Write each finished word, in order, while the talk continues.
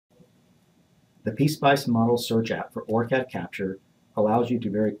The PSpice Model Search app for ORCAD Capture allows you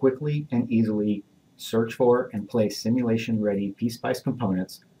to very quickly and easily search for and place simulation-ready PSpice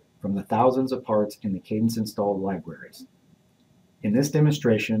components from the thousands of parts in the Cadence-installed libraries. In this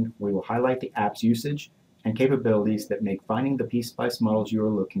demonstration, we will highlight the app's usage and capabilities that make finding the PSpice models you are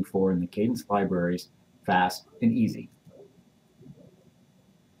looking for in the Cadence libraries fast and easy.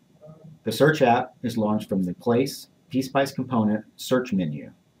 The Search app is launched from the Place PSpice Component Search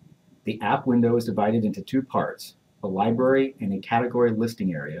menu. The app window is divided into two parts, a library and a category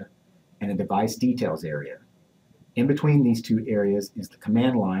listing area, and a device details area. In between these two areas is the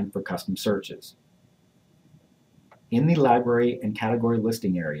command line for custom searches. In the library and category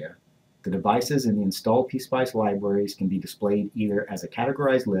listing area, the devices in the installed PSpice libraries can be displayed either as a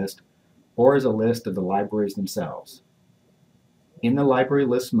categorized list or as a list of the libraries themselves. In the library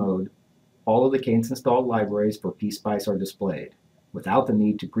list mode, all of the Cadence-installed libraries for PSpice are displayed, without the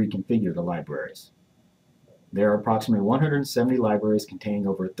need to pre-configure the libraries. There are approximately 170 libraries containing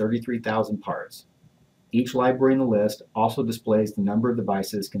over 33,000 parts. Each library in the list also displays the number of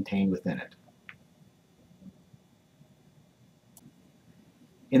devices contained within it.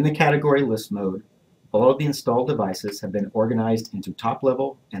 In the category list mode, all of the installed devices have been organized into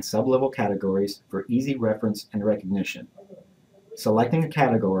top-level and sub-level categories for easy reference and recognition. Selecting a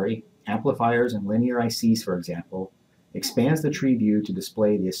category, amplifiers and linear ICs for example, expands the tree view to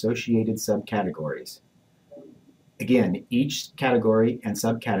display the associated subcategories. Again, each category and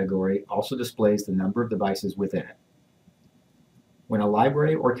subcategory also displays the number of devices within it. When a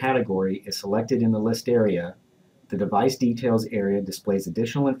library or category is selected in the list area, the device details area displays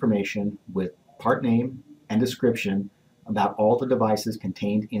additional information with part name and description about all the devices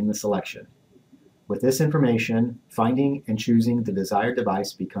contained in the selection. With this information, finding and choosing the desired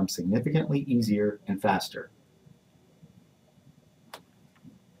device becomes significantly easier and faster.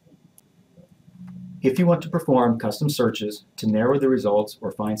 If you want to perform custom searches to narrow the results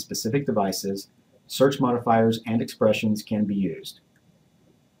or find specific devices, search modifiers and expressions can be used.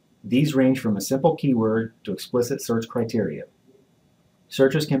 These range from a simple keyword to explicit search criteria.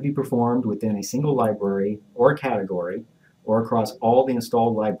 Searches can be performed within a single library or category or across all the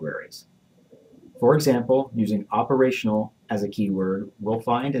installed libraries. For example, using operational as a keyword will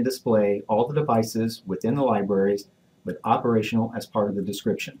find and display all the devices within the libraries with operational as part of the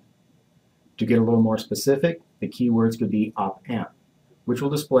description. To get a little more specific, the keywords could be op-amp, which will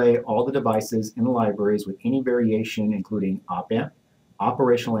display all the devices in the libraries with any variation including op-amp,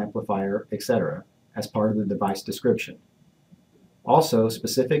 operational amplifier, etc. as part of the device description. Also,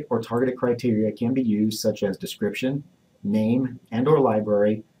 specific or targeted criteria can be used such as description, name, and/or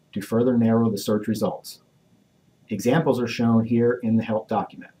library to further narrow the search results. Examples are shown here in the help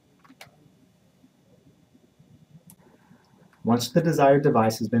document. Once the desired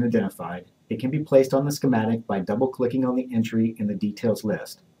device has been identified, it can be placed on the schematic by double-clicking on the entry in the details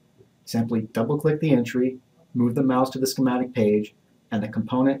list. Simply double-click the entry, move the mouse to the schematic page, and the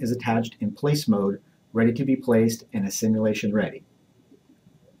component is attached in place mode, ready to be placed and is simulation ready.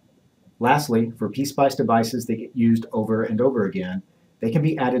 Lastly, for PSpice devices that get used over and over again, they can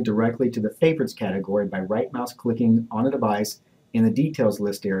be added directly to the favorites category by right mouse clicking on a device in the details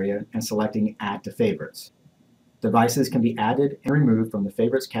list area and selecting Add to Favorites. Devices can be added and removed from the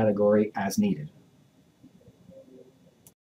favorites category as needed.